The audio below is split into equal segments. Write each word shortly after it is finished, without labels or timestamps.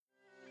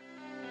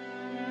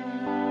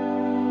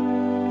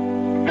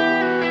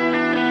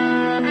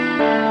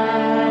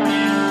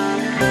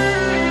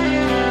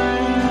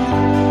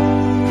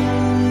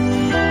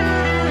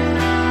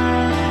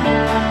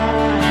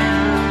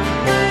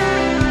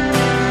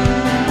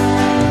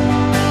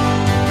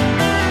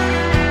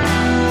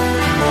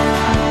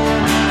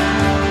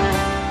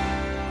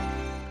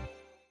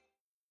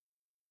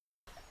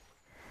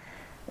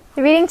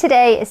The reading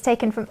today is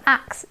taken from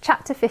Acts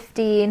chapter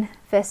 15,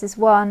 verses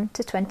 1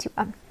 to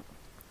 21.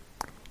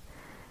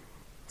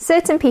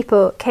 Certain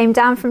people came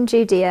down from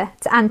Judea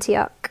to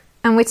Antioch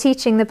and were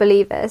teaching the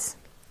believers,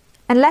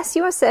 "Unless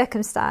you are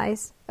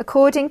circumcised,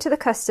 according to the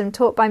custom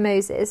taught by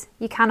Moses,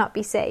 you cannot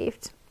be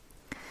saved."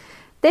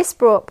 This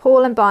brought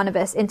Paul and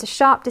Barnabas into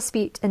sharp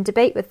dispute and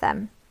debate with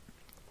them.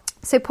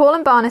 So Paul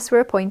and Barnabas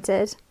were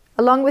appointed,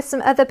 along with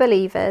some other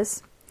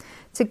believers,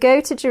 to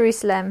go to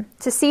Jerusalem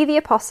to see the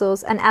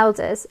apostles and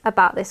elders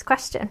about this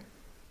question.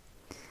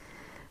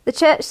 The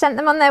church sent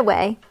them on their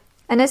way,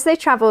 and as they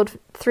travelled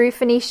through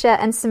Phoenicia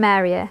and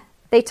Samaria,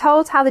 they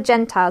told how the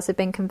Gentiles had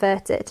been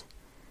converted.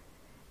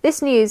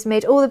 This news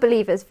made all the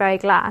believers very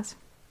glad.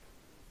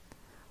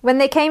 When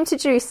they came to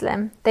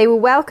Jerusalem, they were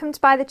welcomed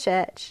by the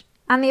church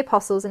and the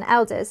apostles and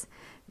elders,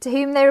 to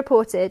whom they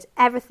reported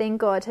everything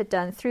God had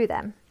done through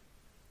them.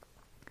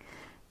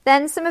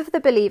 Then some of the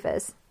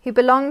believers, who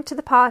belonged to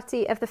the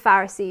party of the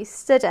Pharisees,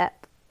 stood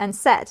up and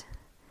said,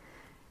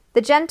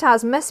 "The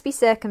Gentiles must be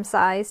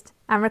circumcised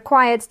and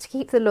required to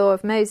keep the law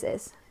of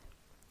Moses."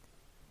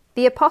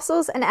 The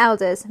apostles and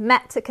elders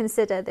met to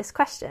consider this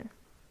question.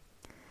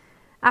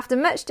 After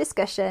much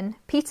discussion,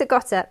 Peter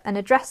got up and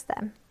addressed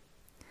them.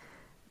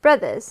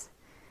 "Brothers,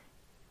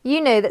 you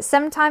know that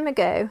some time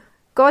ago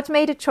God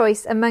made a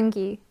choice among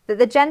you that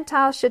the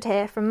Gentiles should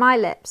hear from my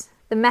lips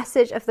the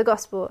message of the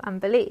gospel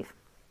and believe.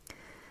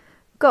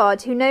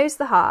 God, who knows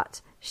the heart,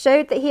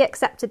 showed that he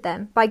accepted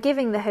them by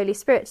giving the Holy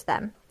Spirit to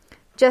them,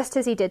 just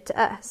as he did to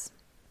us.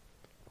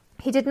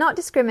 He did not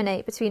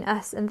discriminate between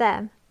us and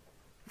them,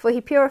 for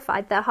he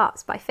purified their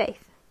hearts by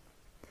faith.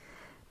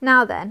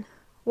 Now then,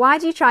 why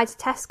do you try to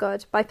test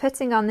God by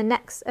putting on the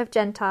necks of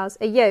Gentiles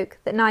a yoke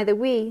that neither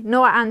we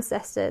nor our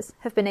ancestors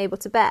have been able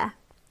to bear?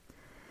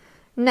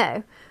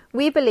 No,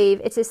 we believe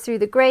it is through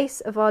the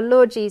grace of our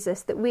Lord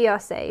Jesus that we are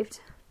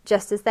saved,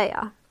 just as they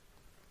are."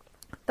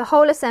 The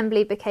whole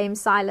assembly became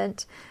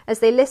silent as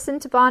they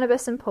listened to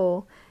Barnabas and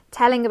Paul,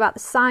 telling about the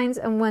signs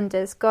and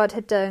wonders God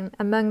had done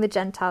among the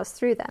Gentiles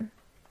through them.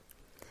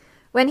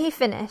 When he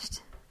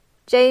finished,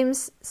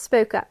 James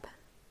spoke up.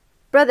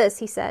 "Brothers,"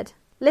 he said,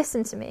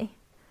 "listen to me.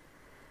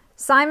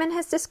 Simon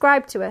has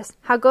described to us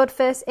how God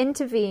first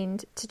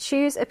intervened to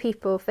choose a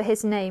people for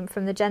his name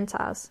from the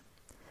Gentiles.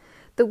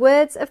 The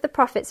words of the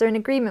prophets are in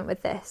agreement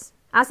with this,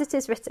 as it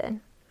is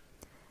written,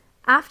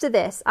 'After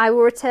this I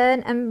will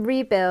return and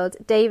rebuild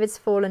David's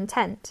fallen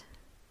tent.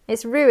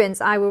 Its ruins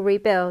I will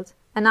rebuild,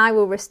 and I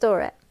will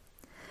restore it,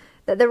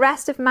 that the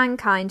rest of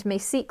mankind may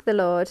seek the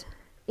Lord,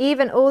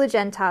 even all the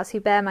Gentiles who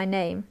bear my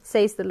name,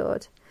 says the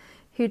Lord,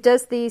 who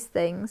does these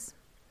things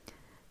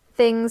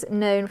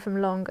known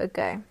from long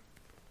ago.'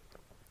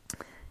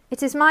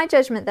 It is my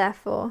judgment,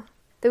 therefore,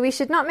 that we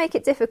should not make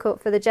it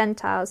difficult for the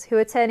Gentiles who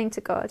are turning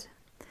to God.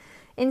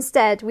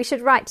 Instead, we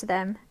should write to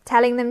them,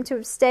 telling them to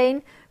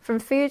abstain from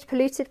food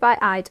polluted by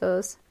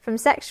idols, from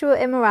sexual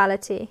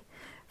immorality,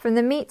 from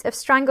the meat of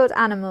strangled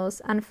animals,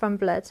 and from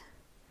blood.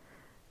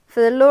 For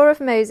the law of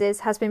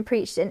Moses has been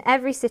preached in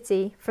every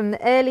city from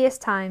the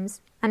earliest times,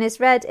 and is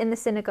read in the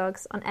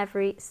synagogues on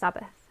every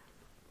Sabbath."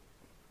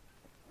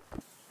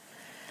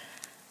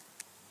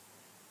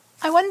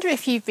 I wonder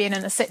if you've been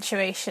in a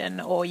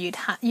situation or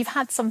you've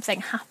had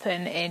something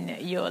happen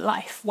in your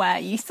life where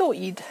you thought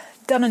you'd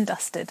done and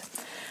dusted.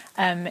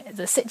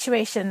 The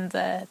situation,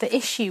 the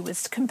issue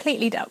was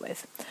completely dealt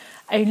with,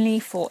 only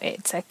for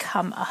it to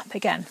come up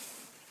again.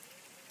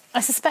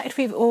 I suspect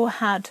we've all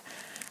had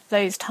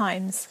those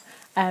times,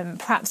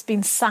 perhaps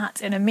been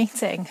sat in a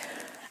meeting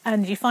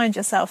and you find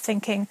yourself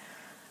thinking,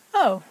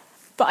 "Oh,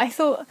 but I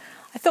thought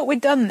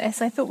we'd done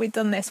this. I thought we'd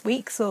done this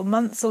weeks or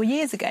months or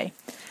years ago.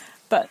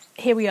 But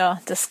here we are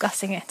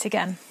discussing it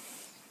again."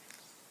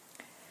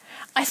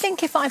 I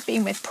think if I've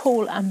been with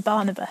Paul and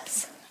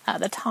Barnabas at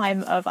the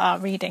time of our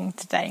reading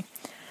today,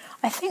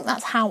 I think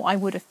that's how I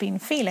would have been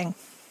feeling.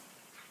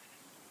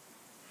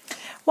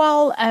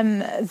 While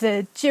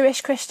the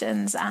Jewish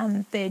Christians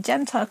and the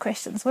Gentile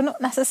Christians were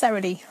not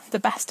necessarily the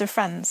best of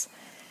friends,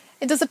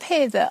 it does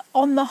appear that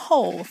on the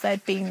whole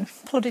they'd been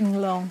plodding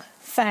along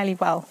fairly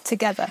well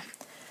together,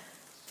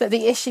 that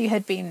the issue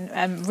had been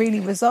really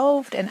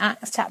resolved in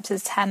Acts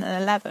chapters 10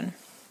 and 11.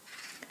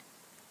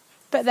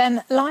 But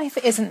then life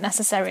isn't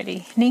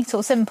necessarily neat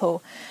or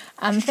simple,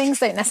 and things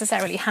don't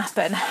necessarily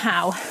happen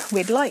how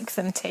we'd like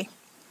them to.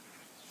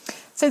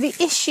 So the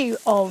issue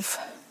of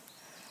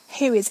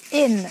who is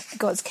in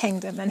God's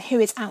kingdom and who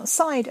is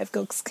outside of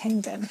God's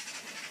kingdom,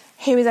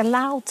 who is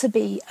allowed to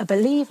be a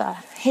believer,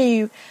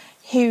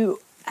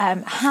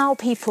 how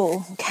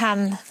people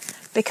can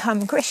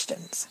become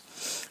Christians,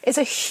 is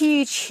a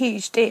huge,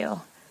 huge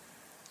deal.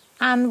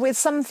 And with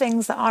some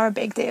things that are a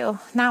big deal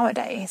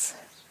nowadays,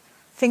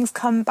 things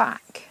come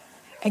back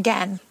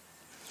again.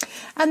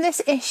 And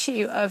this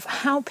issue of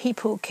how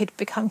people could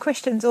become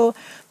Christians, or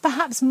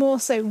perhaps more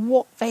so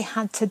what they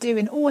had to do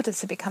in order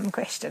to become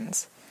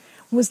Christians,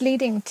 was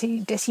leading to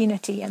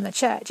disunity in the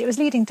church. It was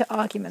leading to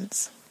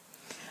arguments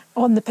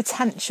on the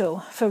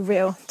potential for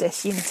real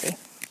disunity.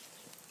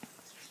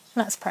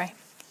 Let's pray.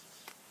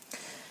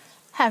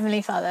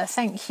 Heavenly Father,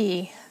 thank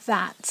you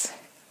that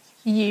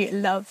you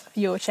love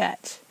your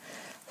church.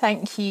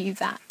 Thank you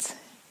that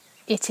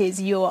it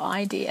is your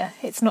idea.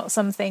 It's not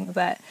something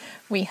that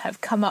we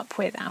have come up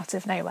with out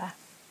of nowhere.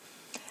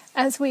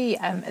 As we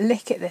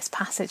look at this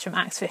passage from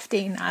Acts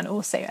 15, and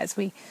also as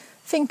we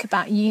think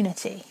about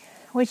unity,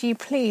 would you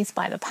please,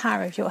 by the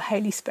power of your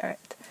Holy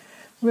Spirit,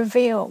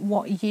 reveal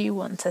what you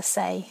want to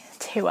say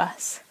to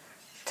us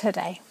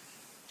today?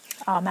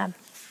 Amen.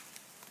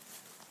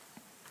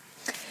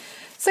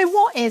 So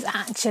what is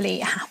actually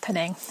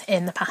happening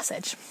in the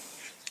passage?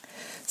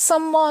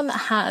 Someone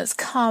has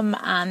come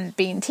and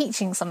been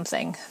teaching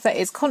something that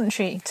is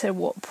contrary to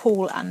what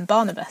Paul and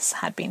Barnabas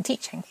had been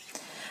teaching.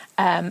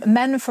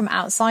 Men from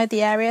outside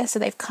the area, so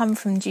they've come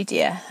from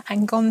Judea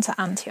and gone to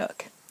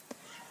Antioch.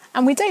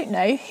 And we don't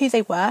know who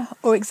they were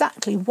or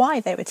exactly why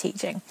they were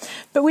teaching,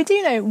 but we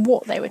do know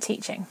what they were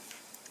teaching.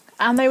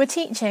 And they were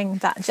teaching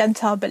that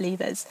Gentile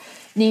believers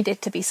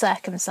needed to be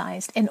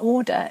circumcised in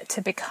order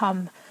to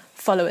become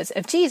followers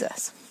of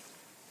Jesus.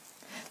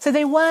 So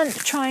they weren't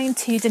trying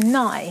to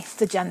deny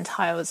the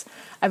Gentiles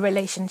a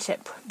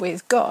relationship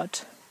with God,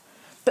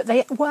 but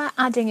they were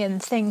adding in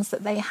things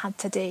that they had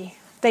to do.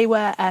 They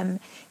were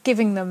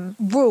giving them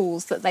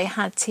rules that they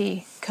had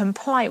to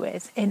comply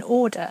with in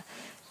order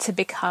to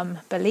become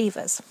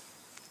believers.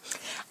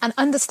 And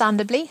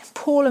understandably,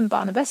 Paul and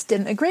Barnabas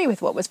didn't agree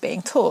with what was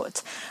being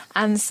taught,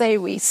 and so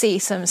we see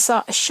some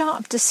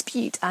sharp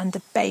dispute and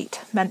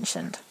debate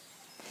mentioned.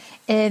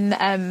 In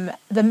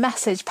the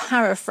Message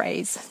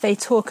paraphrase, they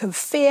talk of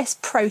fierce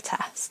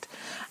protest,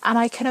 and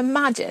I can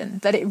imagine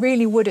that it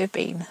really would have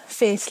been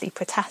fiercely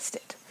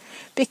protested,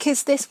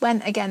 because this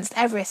went against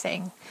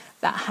everything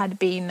that had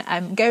been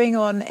going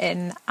on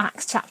in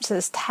Acts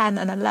chapters 10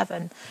 and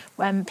 11,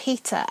 when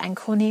Peter and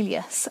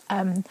Cornelius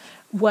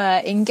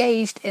were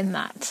engaged in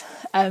that.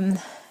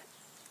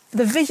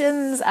 The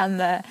visions and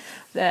the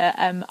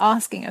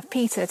asking of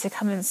Peter to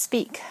come and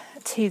speak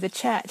to the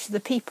church, the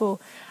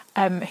people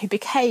who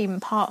became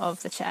part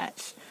of the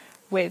church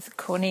with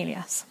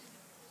Cornelius.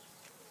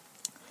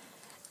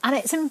 And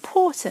it's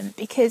important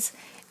because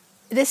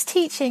this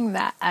teaching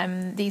that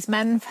these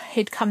men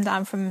who'd come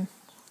from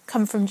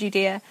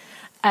Judea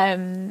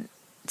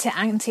to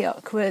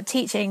Antioch were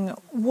teaching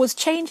was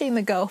changing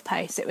the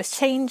goalposts. It was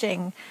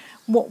changing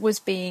what was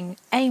being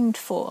aimed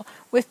for,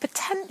 with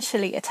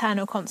potentially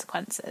eternal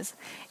consequences,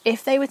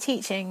 if they were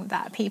teaching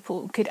that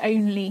people could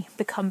only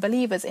become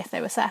believers if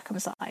they were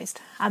circumcised,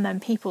 and then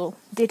people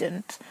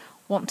didn't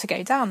want to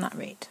go down that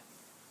route.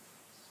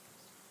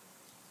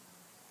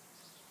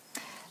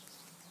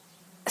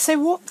 So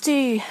what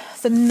do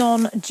the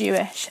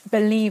non-Jewish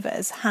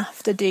believers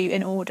have to do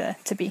in order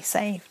to be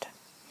saved?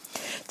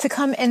 To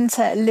come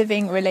into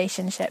living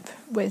relationship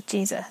with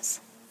Jesus?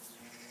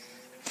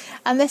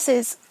 And this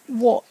is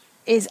what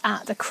is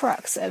at the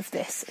crux of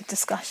this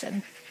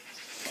discussion,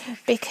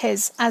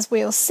 because as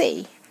we'll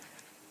see,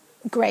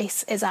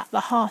 grace is at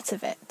the heart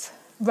of it,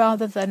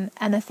 rather than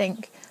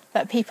anything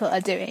that people are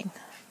doing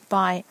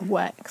by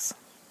works.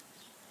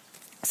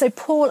 So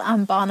Paul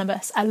and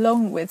Barnabas,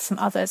 along with some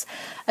others,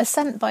 are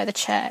sent by the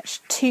church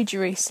to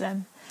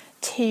Jerusalem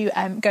to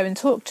go and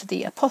talk to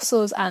the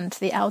apostles and to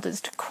the elders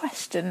to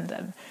question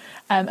them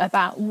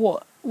about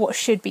what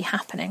should be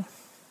happening.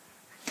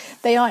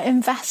 They are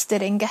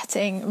invested in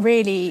getting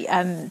really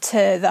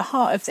to the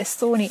heart of this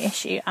thorny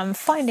issue and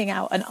finding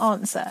out an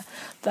answer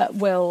that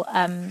will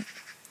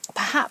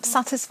perhaps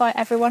satisfy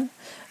everyone,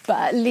 but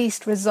at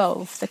least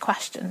resolve the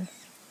question.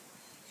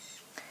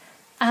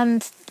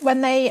 And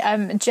when they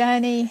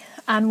journey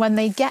and when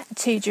they get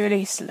to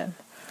Jerusalem,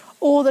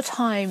 all the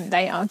time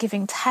they are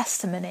giving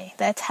testimony.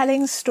 They're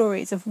telling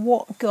stories of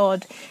what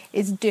God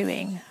is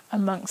doing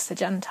amongst the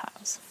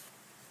Gentiles.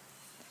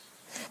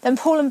 Then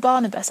Paul and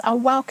Barnabas are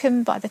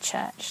welcomed by the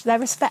church. They're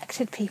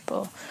respected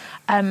people,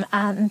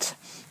 and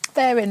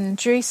they're in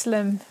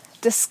Jerusalem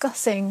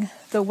discussing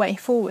the way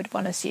forward,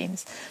 one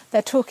assumes.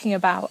 They're talking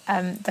about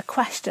the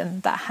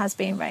question that has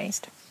been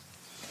raised.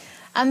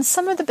 And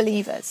some of the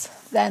believers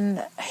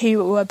then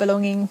who were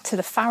belonging to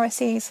the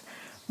Pharisees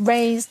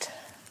raised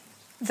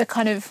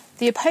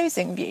the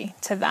opposing view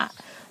to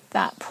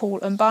that Paul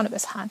and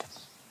Barnabas had.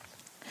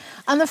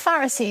 And the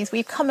Pharisees,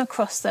 we've come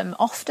across them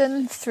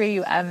often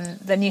through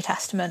the New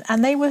Testament,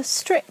 and they were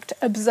strict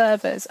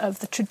observers of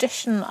the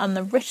tradition and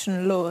the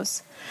written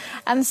laws.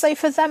 And so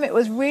for them it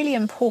was really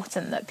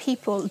important that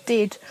people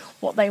did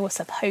what they were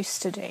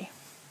supposed to do.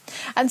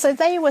 And so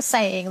they were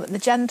saying that the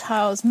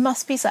Gentiles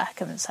must be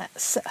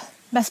circumcised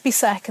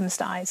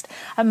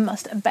and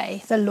must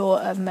obey the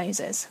law of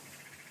Moses.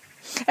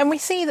 And we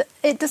see that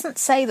it doesn't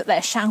say that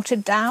they're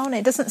shouted down,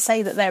 it doesn't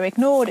say that they're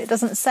ignored, it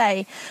doesn't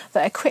say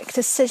that a quick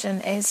decision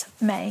is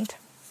made.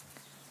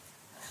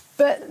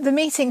 But the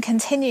meeting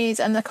continues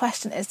and the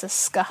question is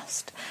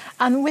discussed.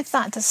 And with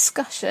that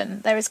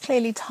discussion, there is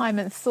clearly time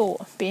and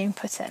thought being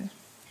put in.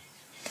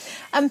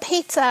 And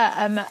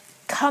Peter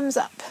comes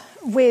up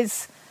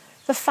with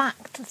the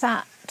fact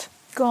that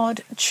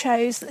God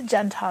chose that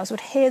Gentiles would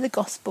hear the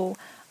gospel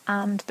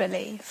and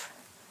believe.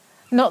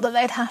 Not that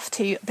they'd have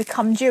to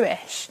become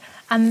Jewish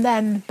and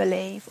then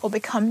believe or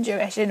become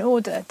Jewish in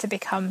order to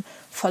become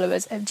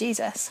followers of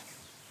Jesus.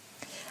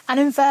 And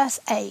in verse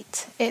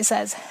 8 it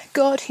says,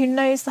 God, who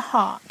knows the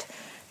heart,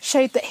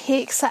 showed that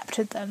he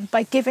accepted them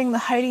by giving the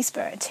Holy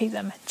Spirit to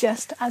them,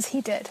 just as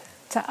he did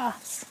to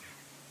us.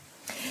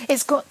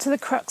 It's got to the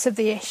crux of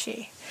the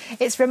issue.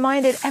 It's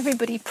reminded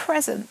everybody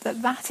present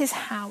that that is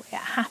how it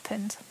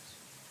happened.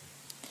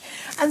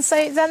 And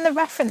so then the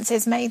reference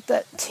is made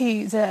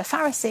to the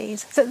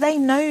Pharisees that they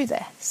know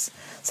this.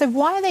 So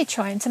why are they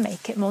trying to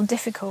make it more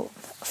difficult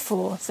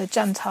for the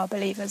Gentile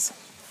believers?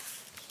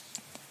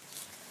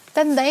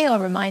 Then they are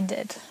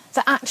reminded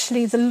that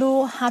actually the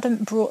law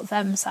hadn't brought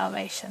them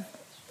salvation.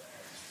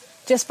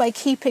 Just by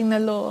keeping the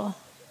law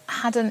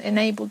hadn't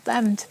enabled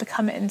them to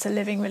become into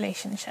living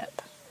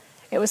relationship.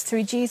 It was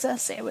through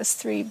Jesus, it was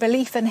through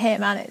belief in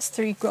him, and it's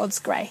through God's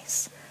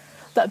grace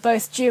that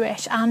both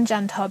Jewish and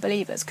Gentile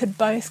believers could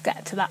both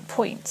get to that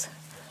point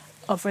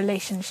of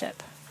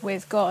relationship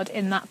with God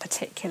in that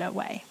particular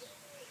way.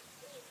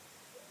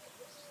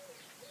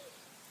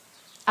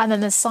 And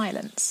then there's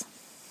silence.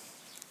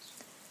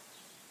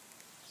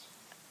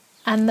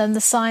 And then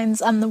the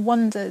signs and the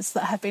wonders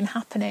that have been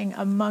happening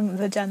among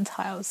the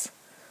Gentiles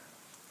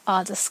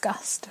are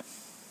discussed.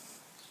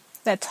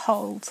 They're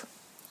told.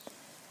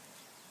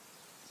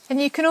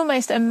 And you can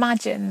almost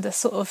imagine the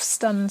sort of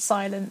stunned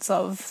silence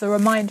of the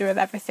reminder of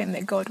everything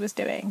that God was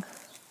doing,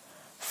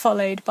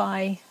 followed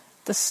by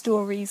the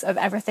stories of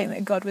everything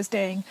that God was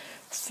doing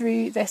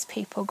through this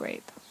people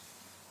group.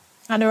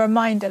 And a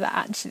reminder that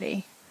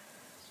actually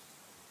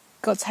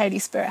God's Holy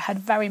Spirit had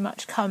very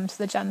much come to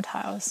the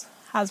Gentiles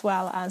as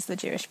well as the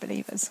Jewish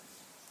believers.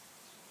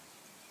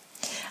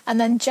 And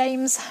then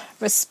James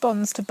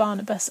responds to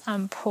Barnabas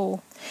and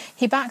Paul.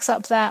 He backs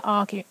up their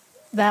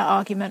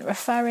argument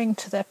referring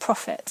to the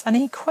prophets, and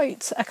he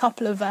quotes a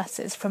couple of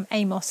verses from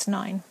Amos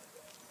 9.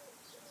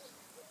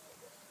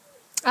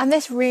 And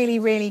this really,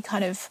 really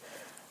kind of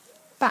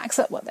backs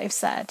up what they've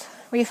said.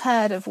 We've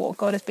heard of what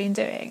God has been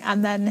doing,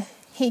 and then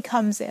he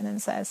comes in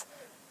and says,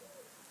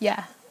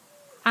 yeah,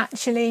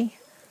 actually,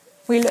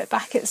 we look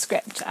back at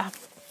Scripture,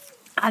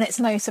 and it's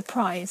no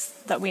surprise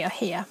that we are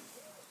here.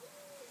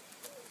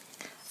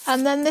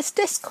 And then this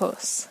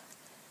discourse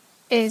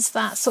is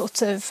that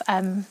sort of,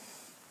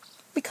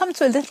 we come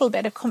to a little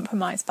bit of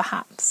compromise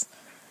perhaps.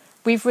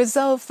 We've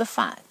resolved the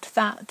fact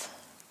that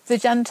the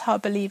Gentile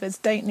believers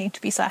don't need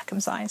to be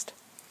circumcised.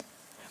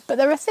 But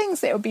there are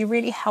things that it would be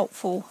really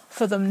helpful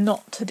for them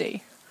not to do.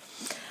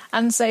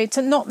 And so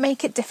to not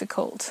make it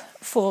difficult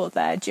for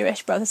their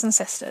Jewish brothers and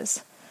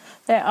sisters,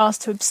 they're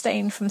asked to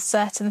abstain from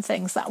certain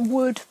things that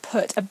would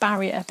put a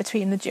barrier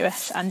between the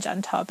Jewish and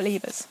Gentile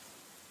believers.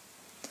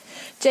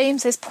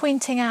 James is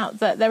pointing out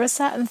that there are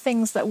certain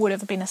things that would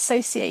have been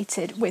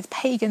associated with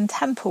pagan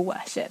temple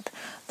worship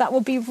that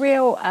would be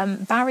real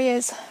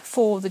barriers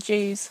for the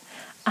Jews,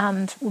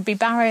 and would be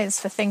barriers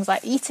for things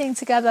like eating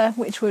together,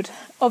 which would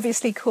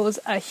obviously cause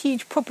a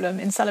huge problem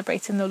in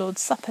celebrating the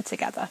Lord's Supper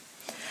together.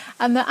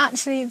 And that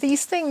actually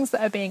these things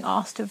that are being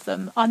asked of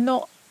them are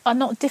not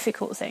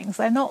difficult things.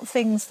 They're not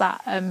things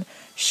that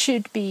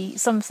should be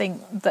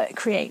something that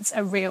creates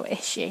a real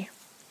issue.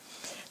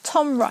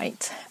 Tom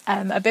Wright,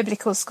 a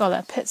biblical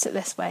scholar, puts it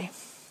this way.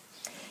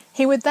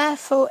 It would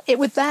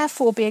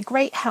therefore be a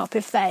great help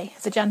if they,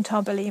 the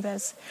Gentile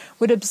believers,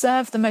 would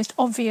observe the most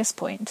obvious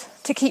point,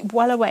 to keep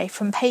well away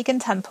from pagan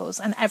temples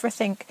and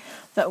everything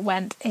that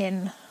went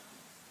in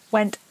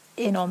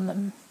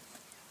on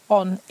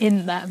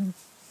them.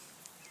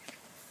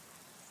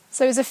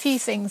 So there's a few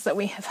things that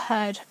we have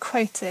heard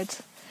quoted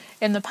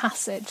in the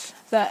passage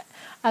that,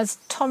 as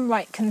Tom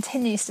Wright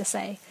continues to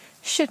say,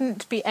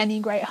 shouldn't be any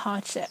great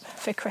hardship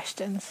for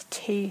Christians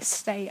to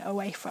stay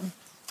away from.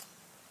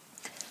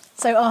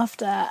 So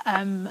after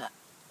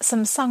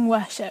some sung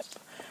worship,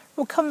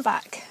 we'll come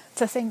back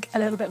to think a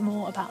little bit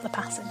more about the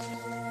passage.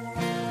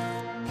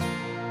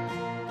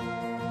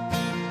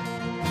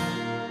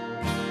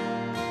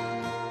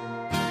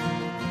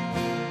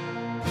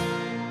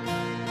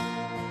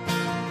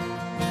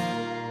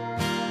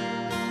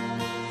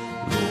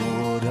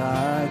 Lord,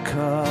 I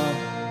come,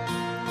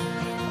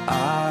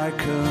 I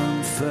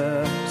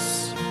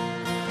confess,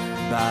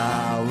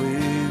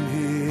 bowing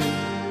here,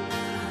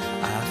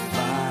 I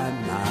find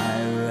my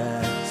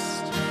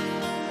rest.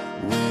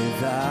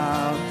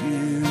 Without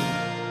you,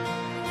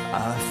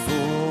 I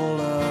fall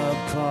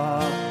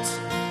apart.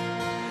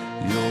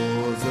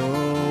 You're the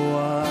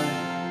one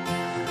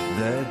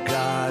that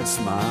guides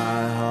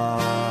my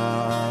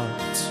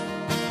heart.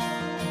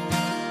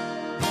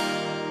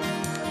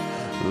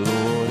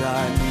 Lord,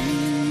 I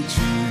need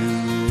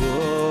you,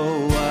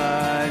 oh,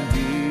 I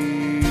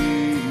need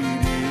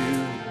you.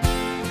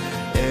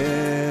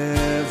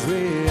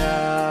 Every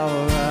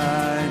hour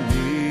I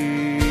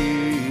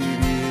need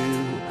you.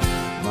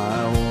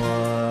 My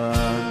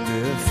one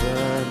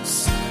defense,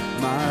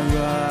 my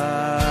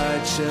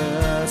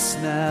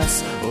righteousness,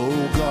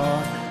 oh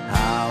God,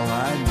 how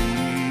I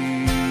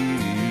need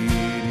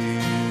you.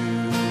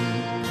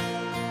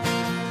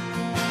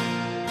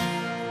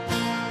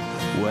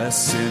 Where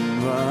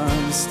sin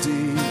runs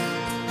deep,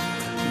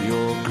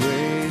 your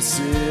grace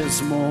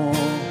is more,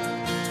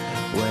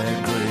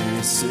 where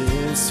grace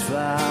is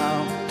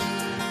found,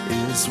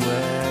 is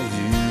where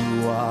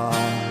you are.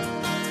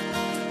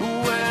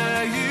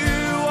 Where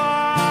you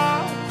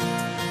are,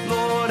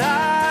 Lord,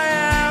 I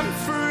am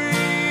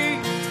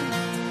free.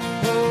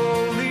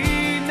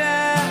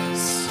 Holiness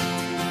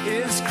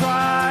is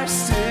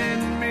Christ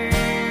in me.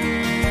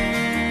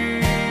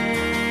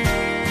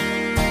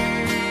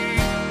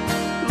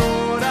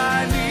 Lord,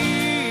 I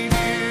need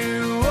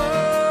you.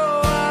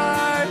 Oh,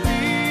 I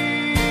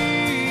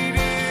need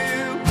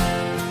you.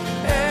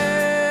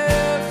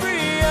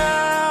 Every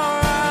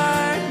hour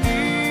I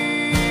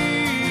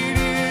need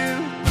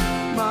you.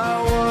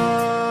 My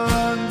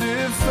one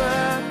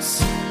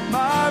defense,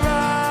 my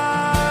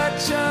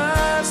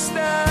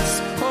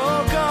righteousness.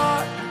 Oh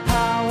God,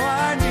 how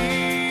I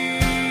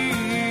need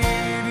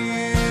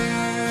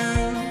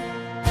you.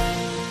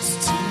 So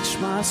teach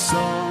my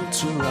song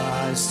to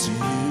rise to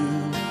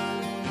you.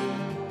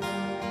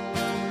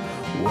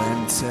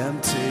 When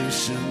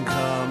temptation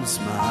comes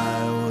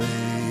my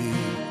way,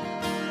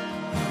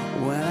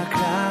 when I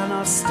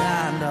cannot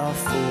stand, I'll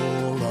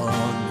fall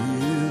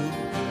on you.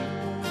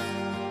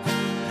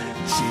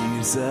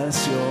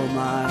 Jesus, you're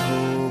my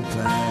hope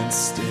and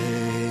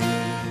stay.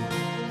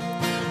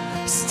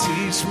 So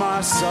teach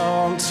my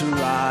song to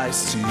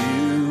rise to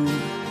you.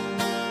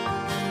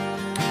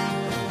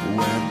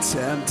 When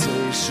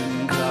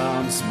temptation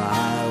comes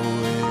my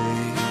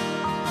way,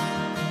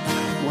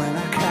 when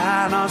I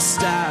cannot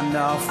stand,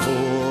 I'll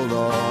fall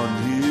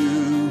on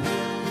you.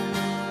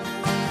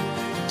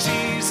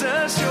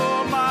 Jesus,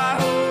 you're my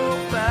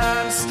hope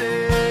and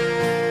stay.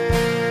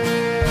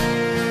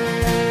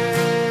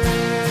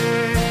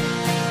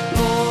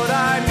 Lord,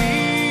 I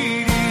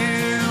need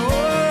you.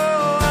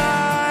 Oh,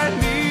 I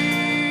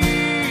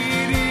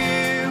need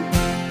you.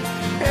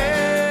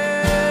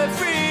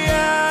 Every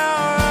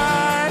hour I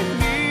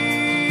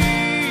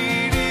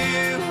need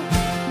you.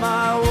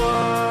 My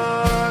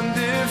one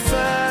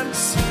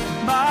defense,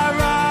 my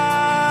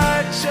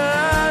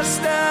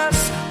righteousness.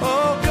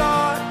 Oh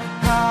God,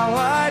 how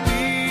I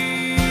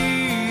need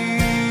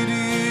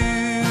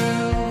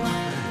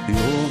you.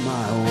 You're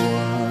my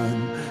one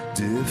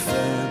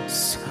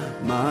defense,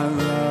 my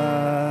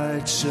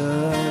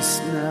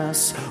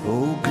righteousness.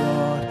 Oh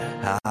God,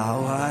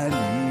 how I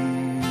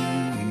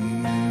need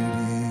you.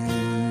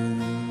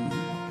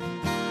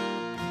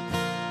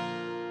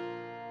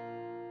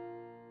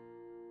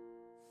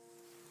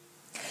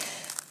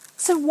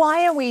 So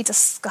why are we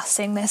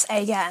discussing this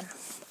again?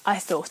 I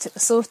thought it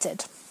was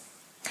sorted.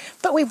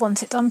 But we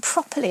want it done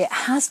properly. It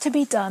has to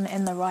be done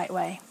in the right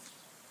way.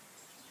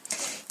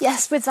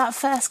 Yes, with that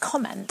first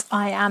comment,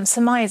 I am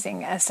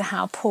surmising as to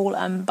how Paul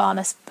and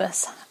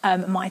Barnabas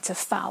might have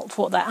felt,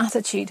 what their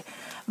attitude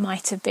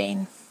might have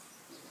been.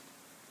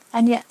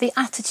 And yet the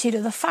attitude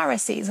of the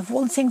Pharisees of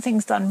wanting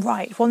things done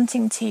right,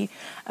 wanting to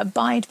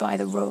abide by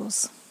the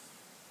rules,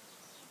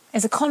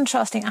 is a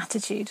contrasting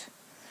attitude.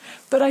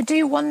 But I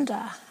do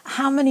wonder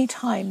how many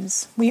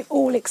times we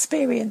all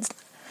experienced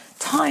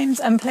times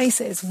and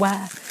places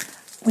where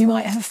we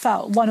might have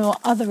felt one or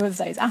other of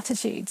those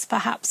attitudes,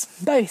 perhaps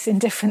both in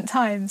different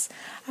times,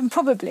 and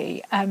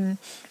probably at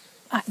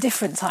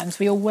different times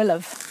we all will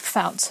have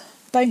felt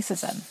both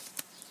of them.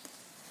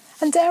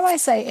 And dare I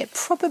say, it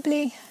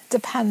probably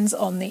depends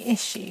on the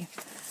issue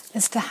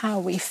as to how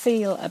we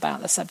feel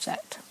about the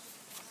subject.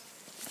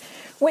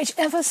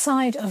 Whichever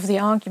side of the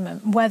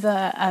argument,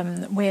 whether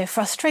we're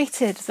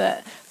frustrated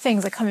that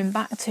things are coming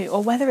back to,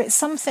 or whether it's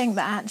something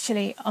that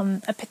actually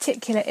on a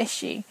particular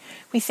issue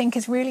we think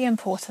is really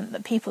important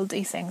that people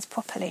do things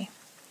properly.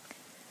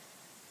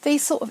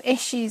 These sort of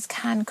issues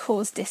can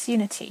cause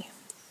disunity.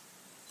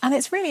 And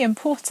it's really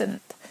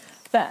important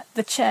that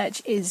the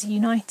church is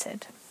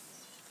united.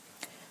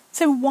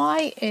 So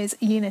why is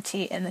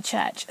unity in the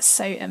church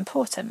so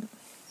important?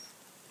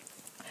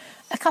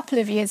 A couple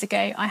of years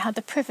ago, I had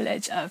the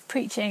privilege of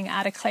preaching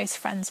at a close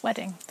friend's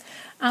wedding,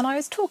 and I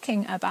was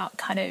talking about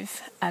kind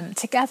of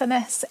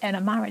togetherness in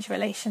a marriage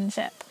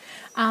relationship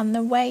and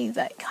the way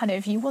that kind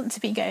of you want to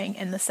be going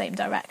in the same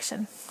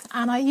direction.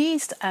 And I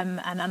used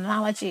an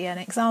analogy, an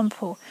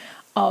example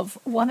of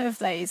one of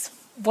those,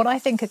 what I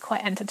think are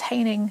quite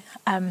entertaining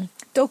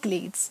dog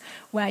leads,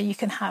 where you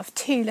can have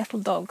two little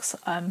dogs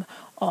on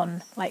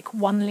like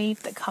one lead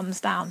that comes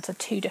down to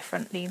two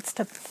different leads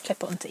to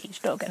clip onto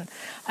each dog.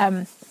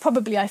 And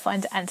probably I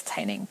find it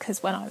entertaining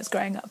because when I was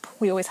growing up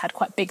we always had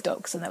quite big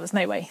dogs and there was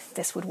no way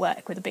this would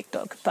work with a big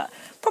dog, but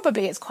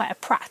probably it's quite a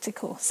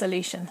practical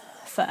solution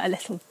for a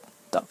little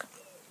dog.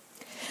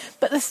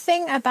 But the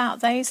thing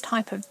about those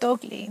type of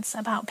dog leads,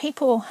 about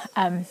people,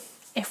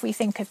 if we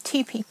think of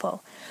two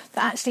people,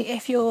 that actually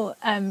if you're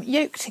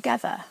yoked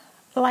together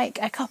like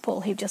a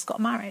couple who've just got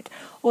married,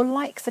 or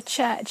like the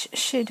church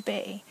should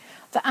be,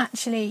 that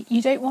actually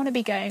you don't want to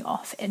be going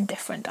off in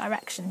different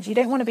directions. You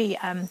don't want to be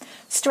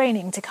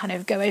straining to kind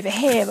of go over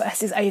here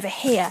versus over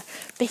here,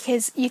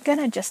 because you're going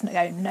to just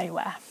go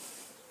nowhere.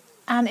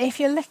 And if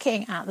you're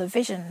looking at the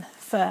vision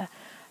for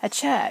a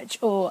church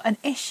or an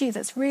issue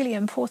that's really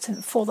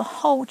important for the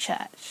whole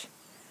church,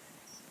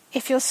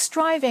 if you're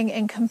striving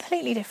in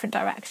completely different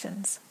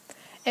directions,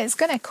 it's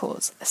going to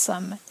cause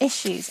some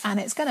issues and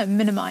it's going to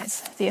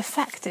minimise the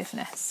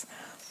effectiveness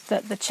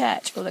that the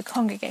church or the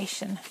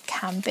congregation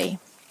can be.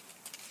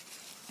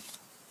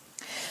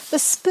 The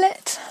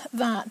split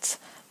that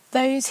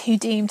those who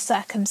deemed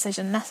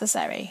circumcision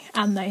necessary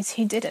and those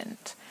who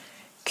didn't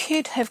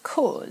could have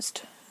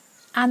caused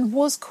and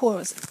was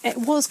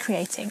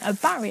creating a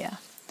barrier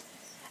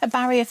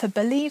for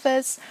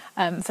believers,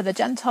 for the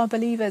Gentile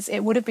believers. It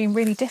would have been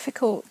really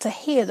difficult to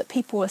hear that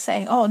people were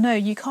saying, oh no,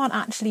 you can't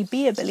actually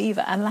be a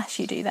believer unless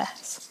you do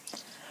this.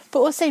 But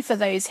also for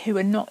those who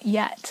were not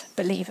yet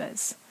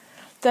believers,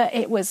 that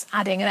it was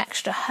adding an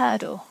extra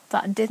hurdle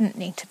that didn't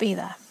need to be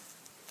there.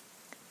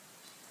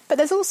 But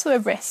there's also a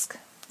risk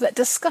that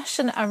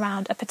discussion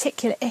around a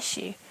particular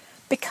issue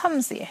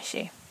becomes the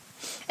issue.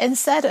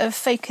 Instead of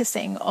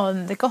focusing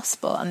on the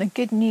gospel and the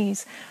good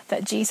news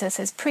that Jesus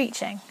is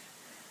preaching,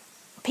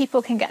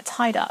 people can get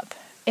tied up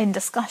in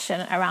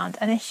discussion around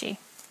an issue.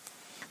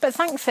 But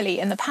thankfully,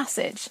 in the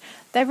passage,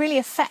 they're really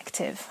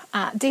effective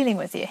at dealing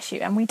with the issue,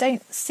 and we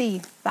don't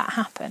see that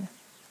happen.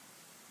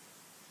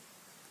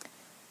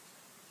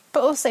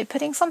 But also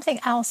putting something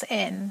else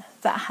in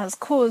that has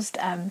caused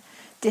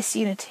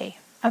disunity,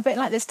 a bit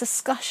like this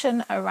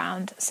discussion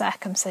around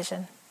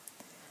circumcision.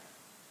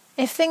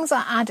 If things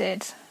are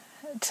added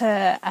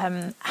to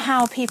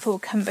how people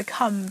can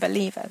become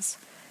believers,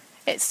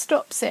 it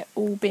stops it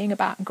all being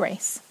about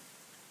grace.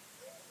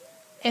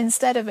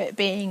 Instead of it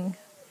being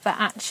that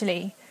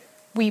actually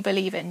we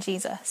believe in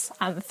Jesus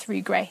and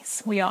through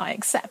grace we are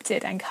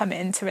accepted and come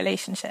into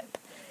relationship.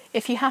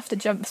 If you have to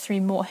jump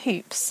through more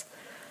hoops,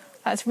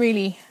 that's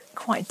really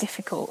quite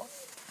difficult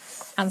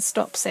and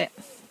stops it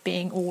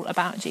being all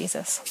about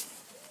Jesus.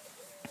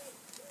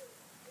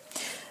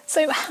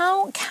 So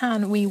how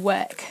can we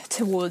work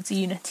towards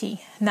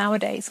unity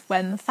nowadays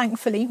when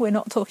thankfully we're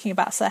not talking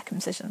about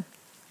circumcision?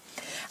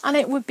 And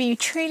it would be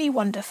truly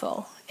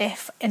wonderful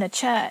if in a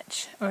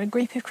church or a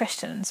group of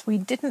Christians we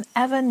didn't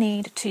ever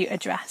need to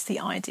address the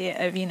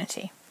idea of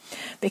unity,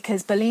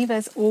 because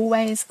believers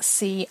always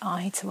see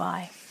eye to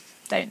eye,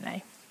 don't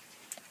they?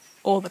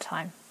 All the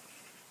time.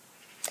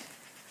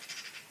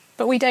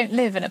 But we don't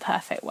live in a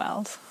perfect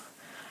world,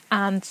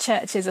 and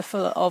churches are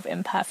full of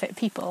imperfect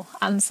people,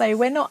 and so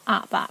we're not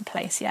at that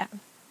place yet.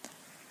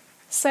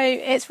 So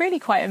it's really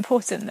quite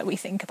important that we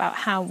think about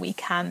how we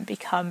can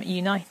become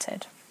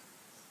united.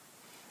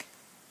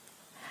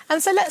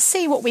 And so let's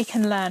see what we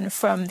can learn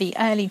from the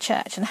early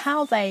church and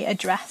how they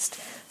addressed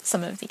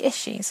some of the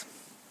issues.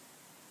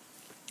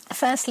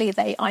 Firstly,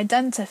 they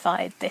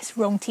identified this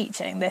wrong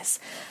teaching, this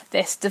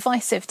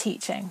divisive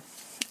teaching,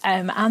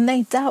 and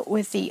they dealt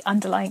with the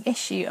underlying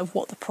issue of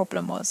what the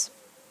problem was.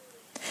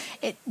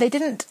 They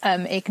didn't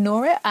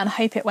ignore it and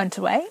hope it went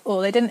away,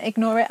 or they didn't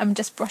ignore it and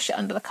just brush it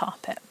under the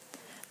carpet.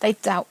 They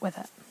dealt with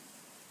it.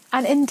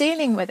 And in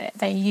dealing with it,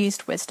 they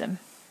used wisdom.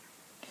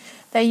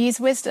 They used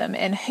wisdom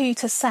in who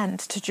to send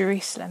to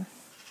Jerusalem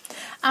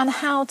and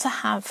how to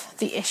have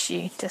the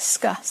issue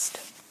discussed.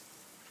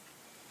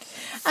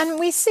 And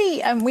we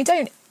see, we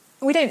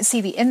don't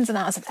see the ins and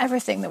outs of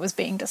everything that was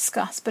being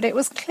discussed, but it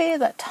was clear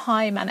that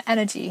time and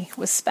energy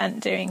was spent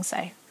doing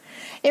so.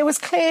 It was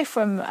clear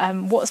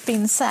from what's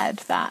been said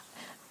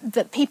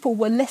that people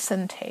were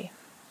listened to.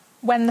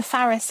 When the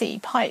Pharisee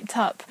piped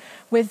up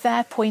with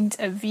their point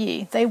of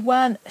view, they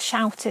weren't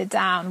shouted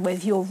down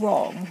with "you're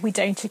wrong, we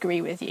don't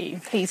agree with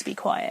you, please be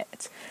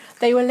quiet."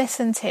 They were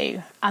listened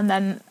to, and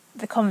then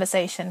the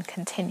conversation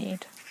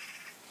continued.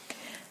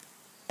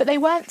 But they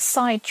weren't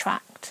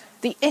sidetracked.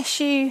 The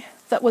issue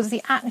that was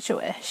the actual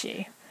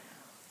issue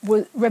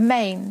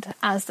remained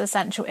as the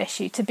central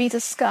issue, to be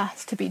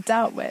discussed, to be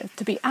dealt with,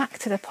 to be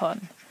acted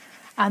upon,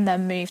 and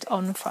then moved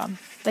on from.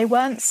 They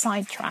weren't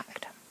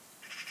sidetracked.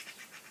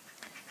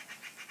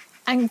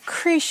 And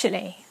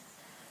crucially,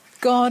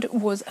 God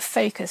was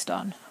focused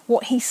on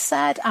what he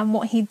said and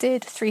what he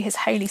did through his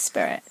Holy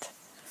Spirit.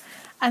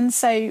 And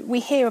so we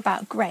hear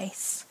about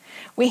grace.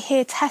 We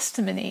hear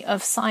testimony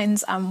of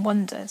signs and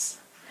wonders.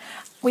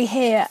 We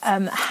hear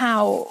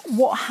how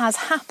what has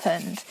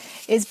happened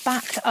is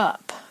backed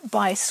up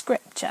by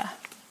Scripture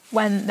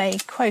when they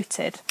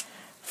quoted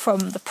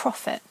from the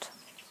prophet.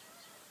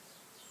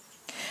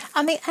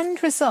 And the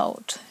end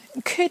result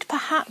could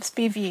perhaps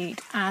be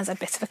viewed as a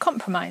bit of a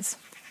compromise.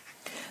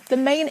 The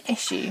main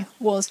issue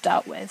was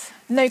dealt with.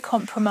 No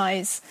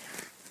compromise.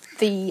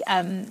 The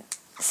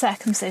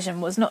circumcision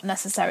was not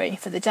necessary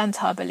for the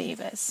Gentile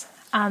believers,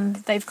 and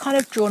they've kind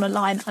of drawn a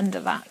line under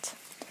that.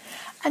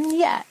 And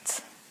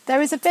yet,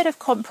 there is a bit of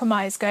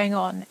compromise going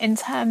on in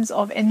terms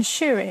of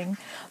ensuring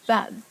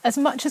that, as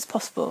much as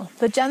possible,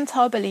 the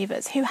Gentile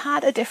believers who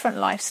had a different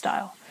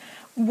lifestyle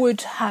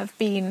would have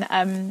been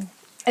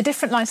a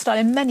different lifestyle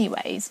in many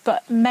ways,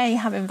 but may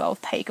have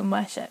involved pagan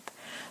worship.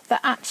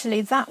 That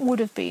actually that would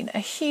have been a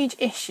huge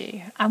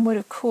issue and would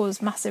have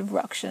caused massive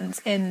ructions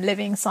in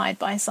living side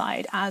by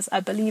side as a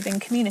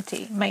believing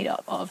community made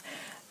up of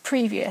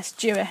previous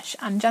Jewish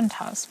and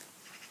Gentiles.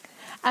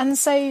 And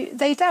so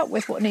they dealt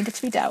with what needed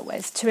to be dealt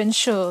with to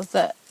ensure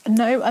that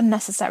no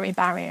unnecessary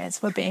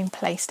barriers were being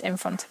placed in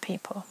front of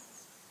people.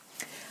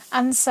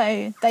 And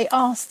so they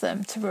asked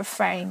them to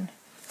refrain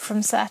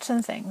from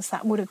certain things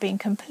that would have been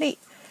complete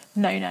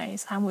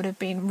no-nos and would have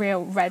been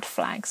real red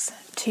flags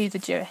to the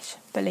Jewish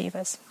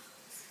believers.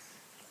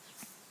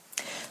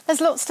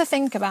 There's lots to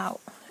think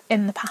about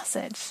in the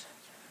passage.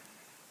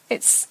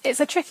 It's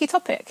a tricky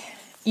topic,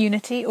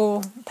 unity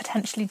or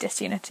potentially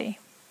disunity.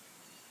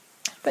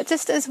 But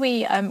just as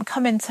we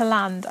come into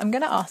land, I'm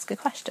going to ask a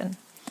question.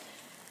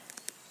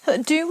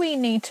 Do we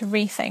need to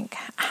rethink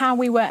how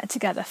we work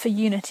together for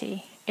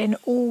unity in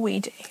all we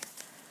do,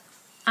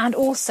 and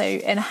also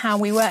in how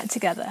we work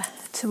together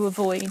to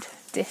avoid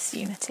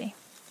disunity?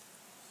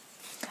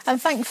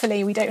 And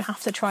thankfully, we don't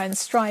have to try and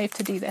strive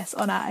to do this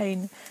on our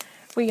own.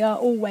 We are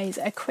always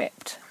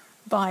equipped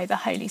by the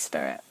Holy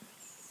Spirit.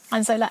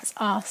 And so let's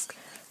ask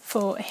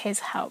for his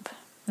help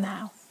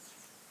now.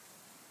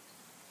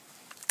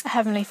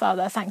 Heavenly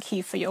Father, thank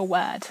you for your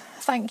word.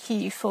 Thank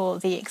you for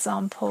the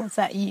example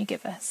that you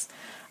give us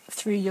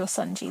through your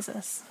Son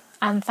Jesus.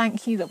 And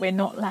thank you that we're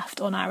not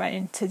left on our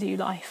own to do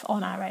life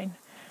on our own,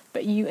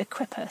 but you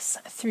equip us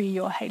through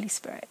your Holy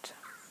Spirit.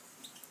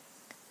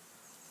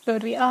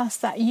 Lord, we ask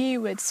that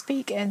you would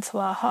speak into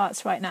our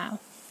hearts right now.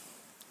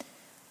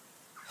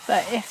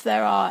 That if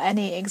there are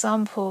any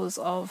examples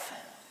of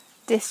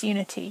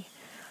disunity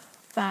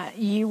that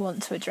you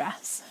want to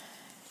address,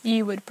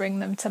 you would bring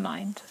them to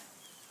mind.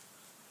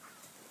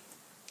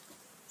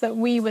 That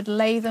we would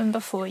lay them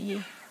before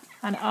you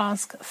and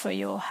ask for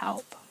your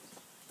help.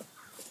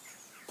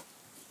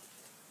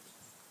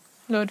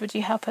 Lord, would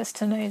you help us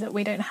to know that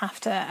we don't have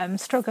to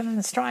struggle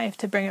and strive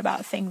to bring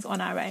about things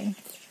on our own,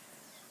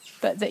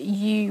 but that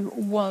you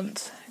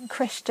want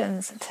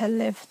Christians to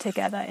live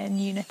together in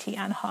unity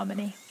and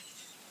harmony.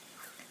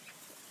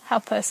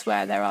 Help us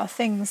where there are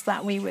things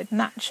that we would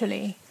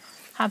naturally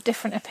have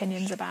different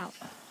opinions about,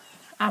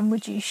 and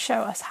would you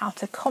show us how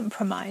to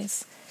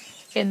compromise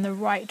in the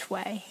right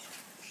way,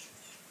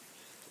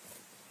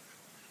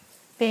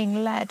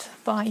 being led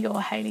by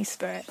your Holy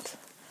Spirit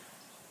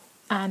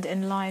and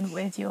in line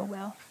with your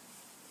will.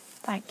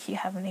 Thank you,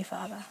 Heavenly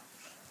Father.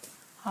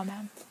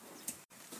 Amen.